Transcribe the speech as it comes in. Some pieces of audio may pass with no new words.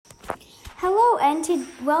Hello and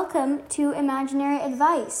welcome to Imaginary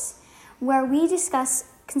Advice, where we discuss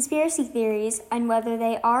conspiracy theories and whether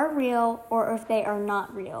they are real or if they are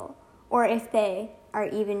not real, or if they are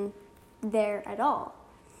even there at all.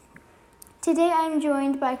 Today I am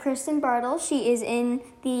joined by Kristen Bartle. She is in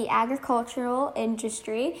the agricultural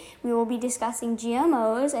industry. We will be discussing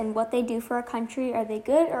GMOs and what they do for our country. Are they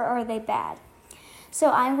good or are they bad? So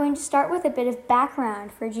I'm going to start with a bit of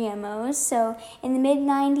background for GMOs. So in the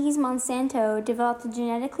mid-90s, Monsanto developed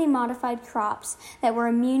genetically modified crops that were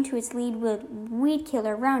immune to its lead weed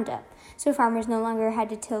killer Roundup, so farmers no longer had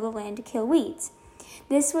to till the land to kill weeds.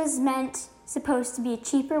 This was supposed to be a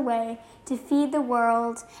cheaper way to feed the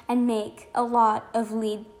world and make a lot of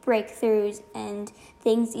lead breakthroughs and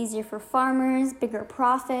things easier for farmers, bigger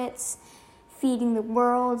profits, feeding the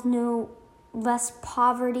world, less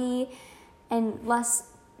poverty, and less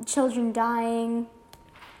children dying.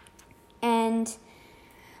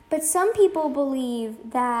 But some people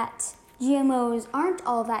believe that GMOs aren't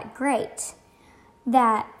all that great,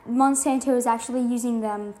 that Monsanto is actually using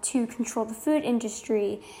them to control the food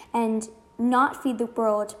industry and not feed the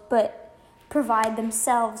world, but provide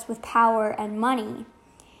themselves with power and money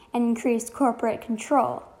and increase corporate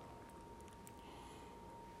control.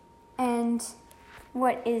 And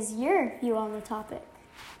what is your view on the topic?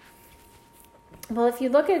 Well, if you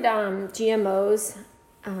look at GMOs,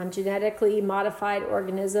 genetically modified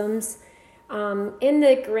organisms, in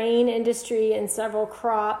the grain industry and several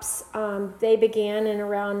crops, they began in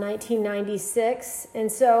around 1996.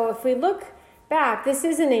 And so if we look back, this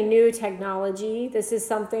isn't a new technology. This is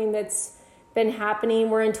something that's been happening.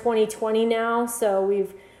 We're in 2020 now, so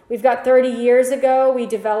we've got 30 years ago, we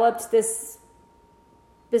developed this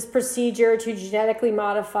procedure to genetically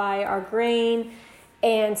modify our grain.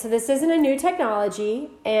 And so this isn't a new technology,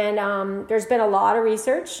 and there's been a lot of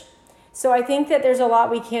research. So I think that there's a lot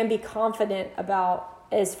we can be confident about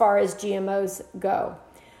as far as GMOs go.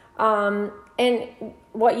 And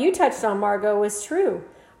what you touched on, Margot, was true.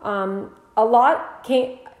 Monsanto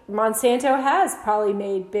has probably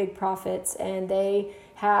made big profits, and they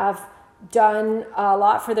have done a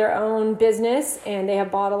lot for their own business, and they have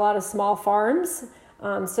bought a lot of small farms.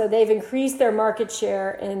 So they've increased their market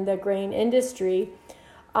share in the grain industry.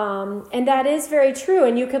 And that is very true.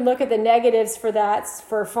 And you can look at the negatives for that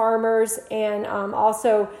for farmers and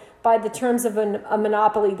also by the terms of a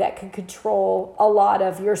monopoly that could control a lot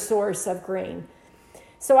of your source of grain.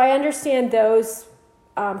 So I understand those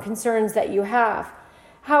concerns that you have.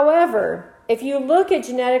 However, if you look at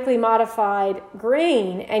genetically modified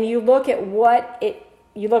grain and you look at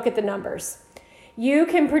the numbers, you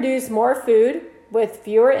can produce more food with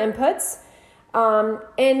fewer inputs.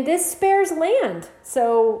 And this spares land.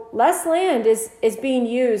 So less land is being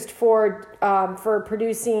used for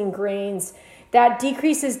producing grains. That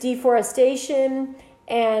decreases deforestation,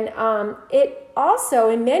 and it also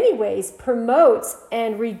in many ways promotes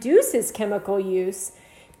and reduces chemical use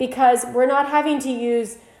because we're not having to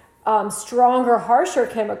use stronger, harsher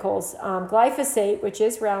chemicals. Glyphosate, which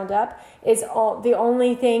is Roundup, is the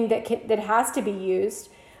only thing that has to be used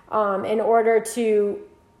in order to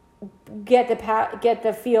get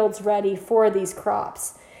the fields ready for these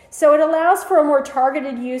crops. So it allows for a more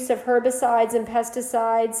targeted use of herbicides and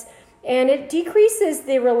pesticides, and it decreases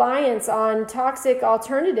the reliance on toxic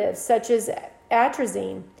alternatives such as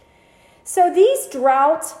atrazine. So these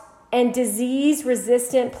drought and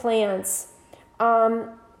disease-resistant plants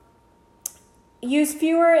use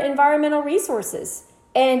fewer environmental resources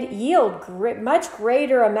and yield much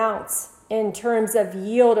greater amounts in terms of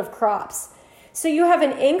yield of crops. So you have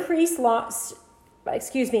an increased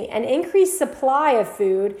supply of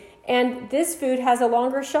food, and this food has a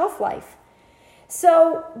longer shelf life.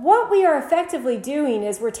 So what we are effectively doing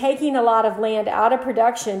is we're taking a lot of land out of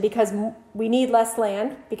production because we need less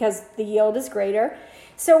land because the yield is greater.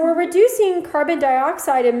 So we're reducing carbon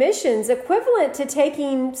dioxide emissions equivalent to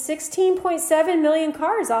taking 16.7 million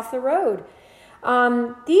cars off the road.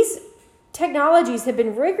 These technologies have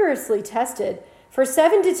been rigorously tested for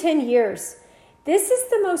 7 to 10 years. This is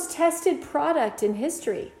the most tested product in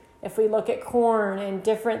history. If we look at corn and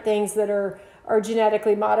different things that are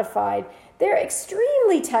genetically modified, they're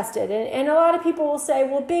extremely tested. And a lot of people will say,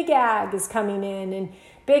 well, big ag is coming in and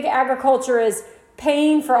big agriculture is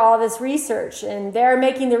paying for all this research and they're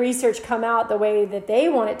making the research come out the way that they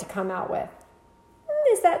want it to come out with.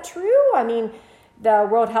 Is that true? I mean, the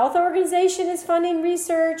World Health Organization is funding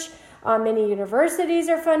research. Many universities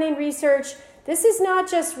are funding research. This is not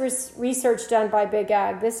just research done by Big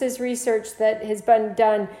Ag. This is research that has been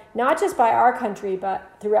done not just by our country,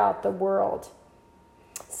 but throughout the world.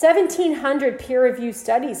 1,700 peer-reviewed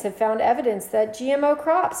studies have found evidence that GMO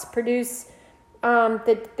crops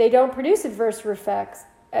that they don't produce adverse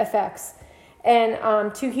effects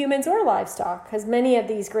and to humans or livestock, because many of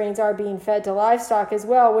these grains are being fed to livestock as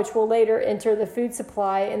well, which will later enter the food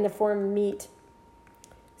supply in the form of meat.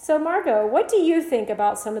 So Margot, what do you think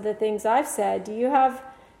about some of the things I've said? Do you have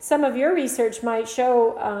some of your research might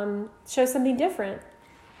show something different?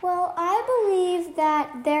 Well, I believe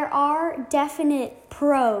that there are definite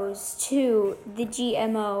pros to the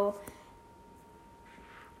GMO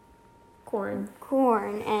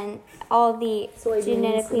corn and all the soybeans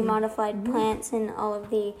genetically modified plants and all of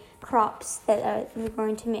the crops that we're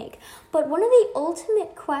going to make. But one of the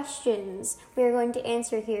ultimate questions we're going to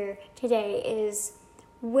answer here today is,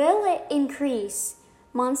 will it increase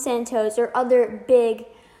Monsanto's or other big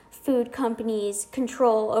food companies'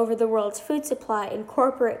 control over the world's food supply and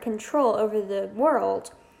corporate control over the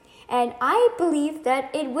world? And I believe that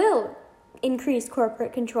it will increase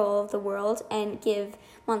corporate control of the world and give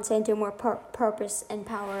Monsanto more purpose and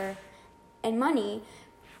power and money,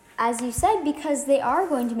 as you said, because they are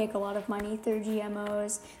going to make a lot of money through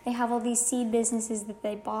GMOs. They have all these seed businesses that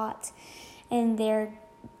they bought, and they're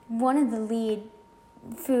one of the lead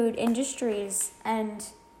food industries. And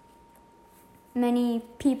many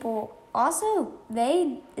people also,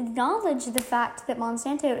 they acknowledge the fact that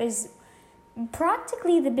Monsanto is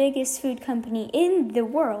practically the biggest food company in the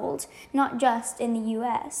world, not just in the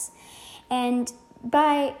US. And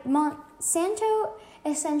by Monsanto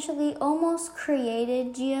essentially almost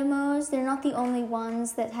created GMOs. They're not the only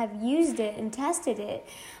ones that have used it and tested it,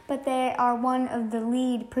 but they are one of the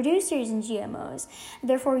lead producers in GMOs.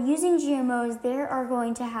 Therefore, using GMOs, they are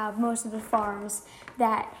going to have most of the farms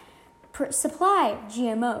that supply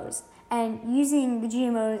GMOs. And using the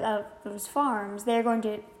GMOs of those farms, they're going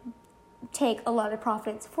to take a lot of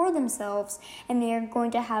profits for themselves, and they're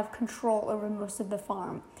going to have control over most of the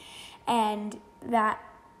farm. And that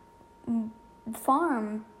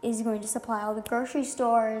farm is going to supply all the grocery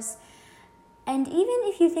stores. And even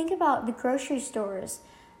if you think about the grocery stores,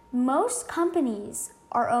 most companies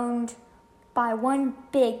are owned by one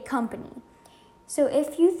big company. So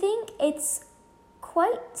if you think it's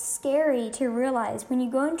quite scary to realize when you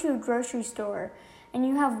go into a grocery store and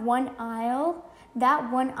you have one aisle,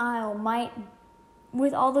 that one aisle might,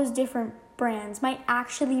 with all those different brands, might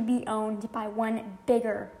actually be owned by one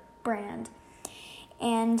bigger brand.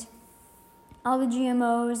 And all the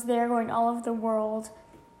GMOs, they're going all over the world.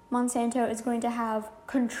 Monsanto is going to have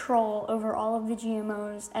control over all of the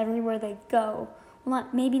GMOs everywhere they go. Well,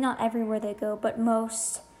 maybe not everywhere they go, but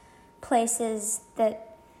most places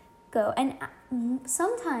that go. And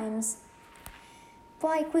sometimes,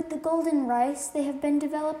 like with the golden rice they have been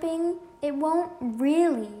developing, it won't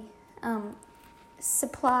really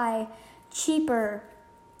supply cheaper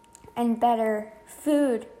and better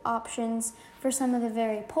food options for some of the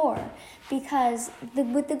very poor, because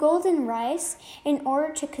with the golden rice, in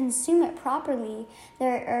order to consume it properly,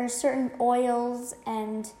 there are certain oils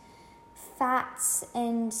and fats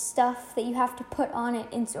and stuff that you have to put on it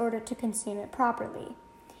in order to consume it properly.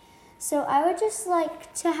 So I would just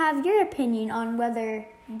like to have your opinion on whether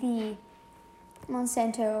the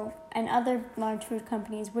Monsanto and other large food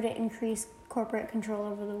companies, would it increase corporate control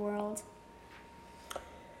over the world?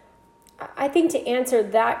 I think to answer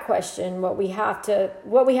that question, what we have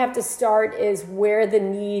to start is where the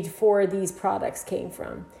need for these products came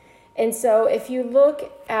from. And so if you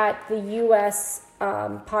look at the U.S.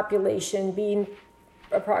 population being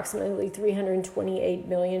approximately 328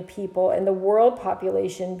 million people and the world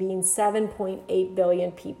population being 7.8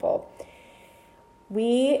 billion people,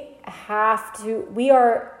 we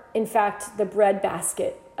are in fact the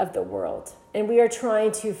breadbasket of the world, and we are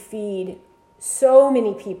trying to feed so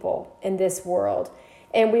many people in this world,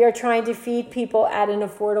 and we are trying to feed people at an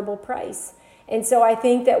affordable price. And so I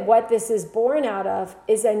think that what this is born out of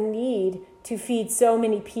is a need to feed so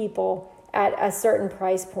many people at a certain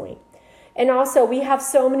price point. And also, we have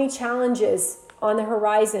so many challenges on the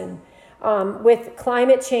horizon with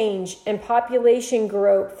climate change and population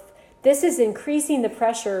growth. This is increasing the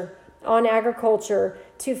pressure on agriculture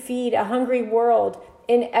to feed a hungry world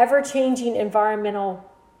in ever-changing environmental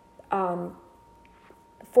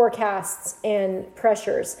forecasts and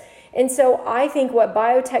pressures. And so I think what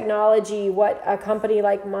biotechnology, what a company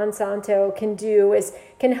like Monsanto can do is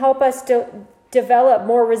can help us to develop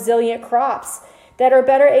more resilient crops that are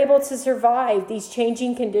better able to survive these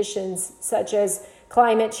changing conditions, such as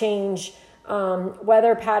climate change,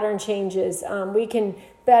 weather pattern changes. We can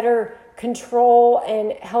better control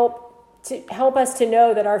and help us to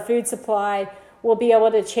know that our food supply will be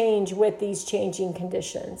able to change with these changing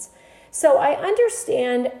conditions. So I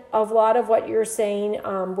understand a lot of what you're saying,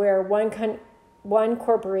 where one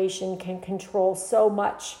corporation can control so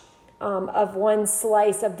much of one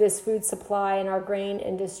slice of this food supply in our grain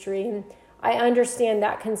industry. And I understand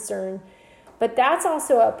that concern. But that's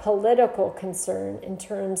also a political concern in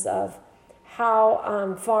terms of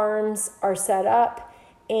how farms are set up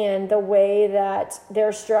and the way that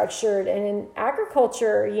they're structured. And in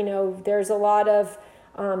agriculture, there's a lot of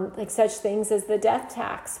like such things as the death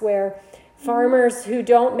tax, where farmers who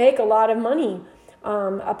don't make a lot of money,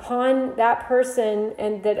 upon that person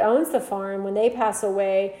and that owns the farm, when they pass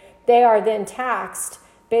away, they are then taxed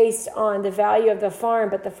based on the value of the farm,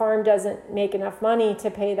 but the farm doesn't make enough money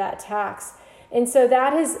to pay that tax. And so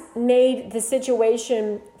that has made the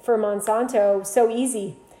situation for Monsanto so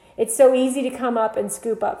easy. It's so easy to come up and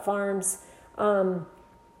scoop up farms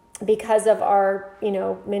because of our,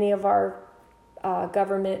 many of our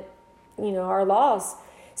government, our laws.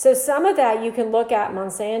 So some of that you can look at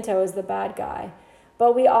Monsanto as the bad guy.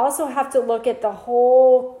 But we also have to look at the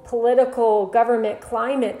whole political government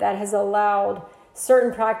climate that has allowed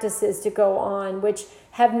certain practices to go on, which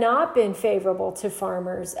have not been favorable to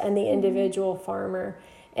farmers and the individual farmer.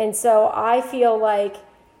 And so I feel like,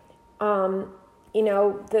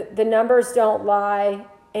 the numbers don't lie,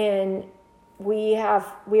 and we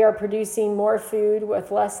are producing more food with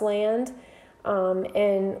less land,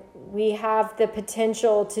 and we have the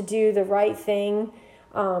potential to do the right thing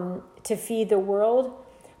to feed the world.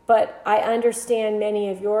 But I understand many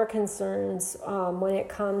of your concerns when it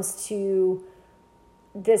comes to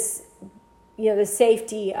this, the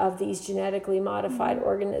safety of these genetically modified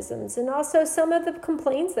organisms, and also some of the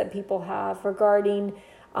complaints that people have regarding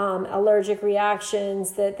allergic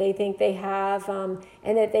reactions that they think they have, and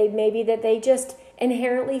that they just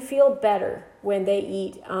inherently feel better when they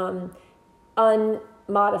eat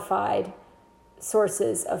unmodified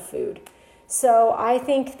sources of food. So I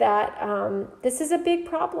think that this is a big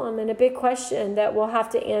problem and a big question that we'll have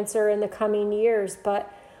to answer in the coming years.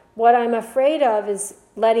 But what I'm afraid of is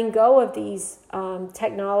letting go of these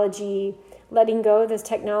technology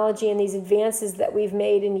and these advances that we've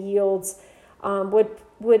made in yields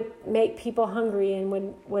would make people hungry and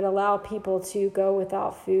would allow people to go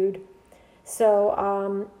without food.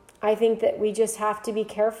 So I think that we just have to be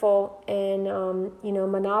careful. And,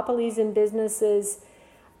 monopolies in businesses,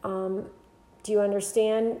 do you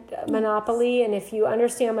understand monopoly? And if you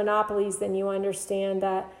understand monopolies, then you understand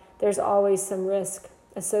that there's always some risk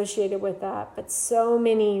associated with that. But so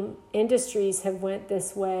many industries have went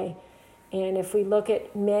this way. And if we look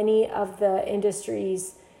at many of the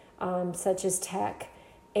industries, such as tech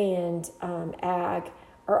and ag,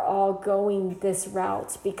 are all going this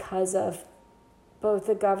route because of both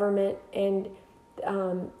the government and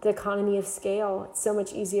the economy of scale. It's so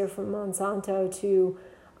much easier for Monsanto to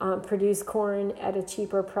produce corn at a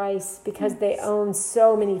cheaper price because they own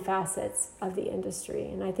so many facets of the industry.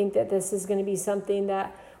 And I think that this is going to be something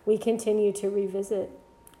that we continue to revisit.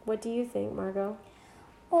 What do you think, Margot?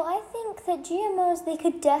 Well, I think that GMOs, they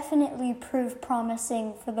could definitely prove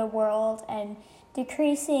promising for the world and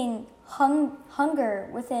decreasing hunger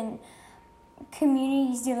within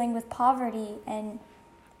communities dealing with poverty and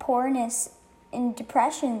poorness and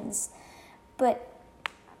depressions. But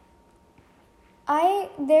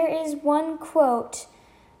there is one quote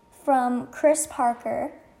from Chris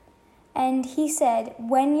Parker, and he said,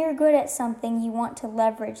 "When you're good at something, you want to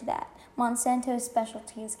leverage that. Monsanto's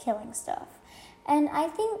specialty is killing stuff." And I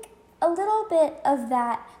think a little bit of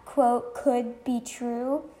that quote could be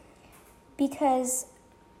true, because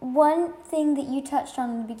one thing that you touched on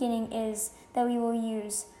in the beginning is that we will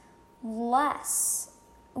use less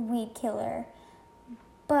weed killer.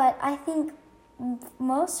 But I think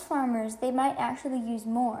most farmers, they might actually use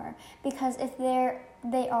more, because if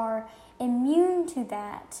they are immune to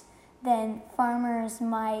that, then farmers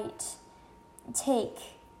might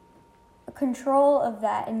take control of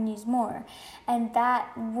that and use more. And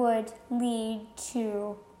that would lead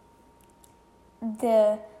to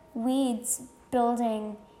the weeds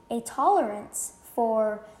building a tolerance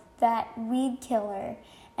for that weed killer,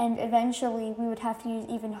 and eventually we would have to use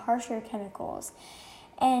even harsher chemicals.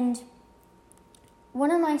 And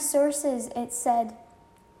one of my sources, it said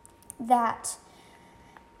that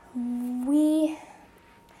they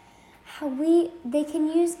can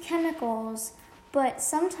use chemicals, but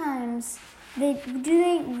sometimes they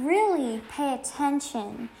really pay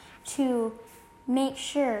attention to make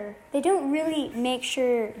sure, they don't really make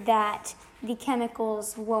sure that the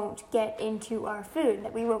chemicals won't get into our food,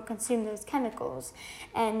 that we won't consume those chemicals.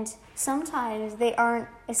 And sometimes they aren't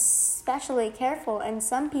especially careful, and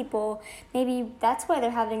some people, maybe that's why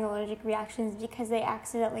they're having allergic reactions, because they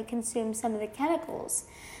accidentally consumed some of the chemicals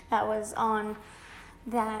that was on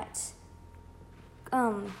that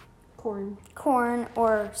corn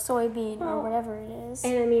or soybean or whatever it is.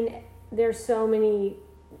 And I mean, there's so many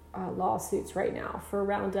lawsuits right now for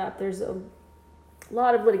Roundup. There's a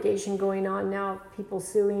lot of litigation going on now, people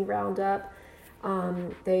suing Roundup.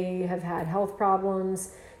 They have had health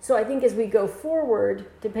problems. So I think as we go forward,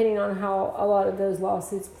 depending on how a lot of those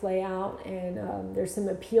lawsuits play out, and there's some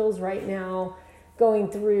appeals right now going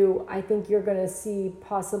through, I think you're going to see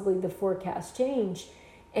possibly the forecast change.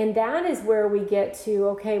 And that is where we get to,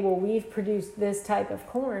 okay, well, we've produced this type of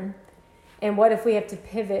corn, and what if we have to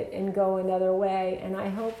pivot and go another way? And I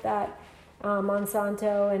hope that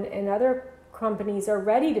Monsanto and other companies are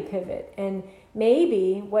ready to pivot. And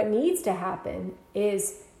maybe what needs to happen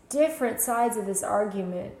is different sides of this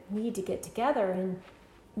argument need to get together, and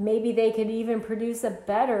maybe they could even produce a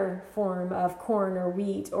better form of corn or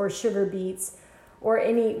wheat or sugar beets or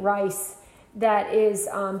any rice that is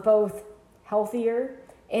both healthier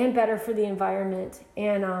and better for the environment,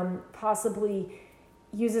 and possibly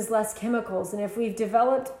uses less chemicals. And if we've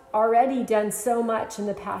already done so much in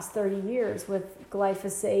the past 30 years with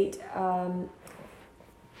glyphosate,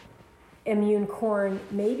 immune corn,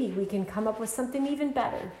 maybe we can come up with something even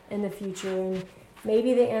better in the future. And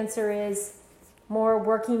maybe the answer is more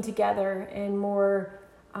working together and more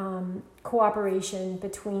cooperation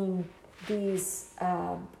between these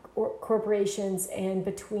corporations and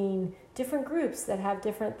between different groups that have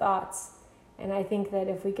different thoughts. And I think that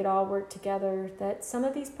if we could all work together, that some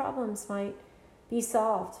of these problems might be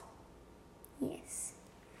solved. Yes.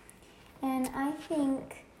 And I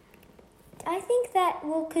think that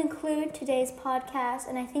will conclude today's podcast,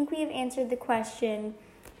 and I think we have answered the question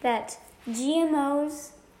that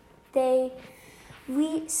GMOs,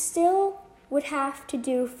 we still would have to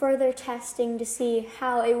do further testing to see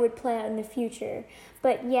how it would play out in the future.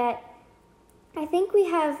 But yet, I think we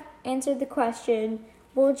have answered the question,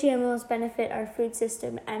 will GMOs benefit our food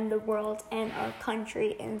system and the world and our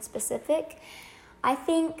country in specific? I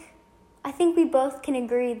think we both can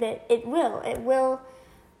agree that it will. It will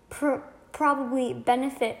probably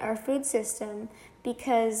benefit our food system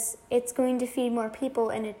because it's going to feed more people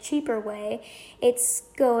in a cheaper way. It's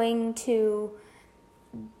going to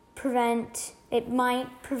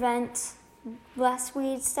might prevent less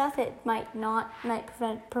weed stuff. It might not, might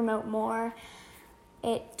promote more.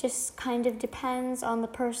 It just kind of depends on the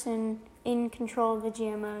person in control of the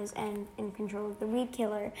GMOs and in control of the weed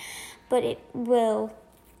killer. But it will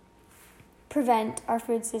prevent our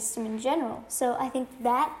food system in general. So I think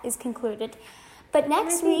that is concluded. But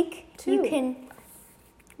next week, you can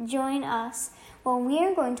join us when we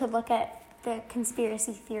are going to look at the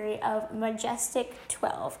conspiracy theory of Majestic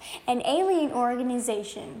 12, an alien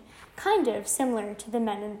organization kind of similar to the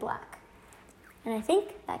Men in Black. And I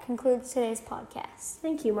think that concludes today's podcast.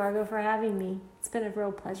 Thank you, Margot, for having me. It's been a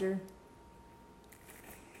real pleasure.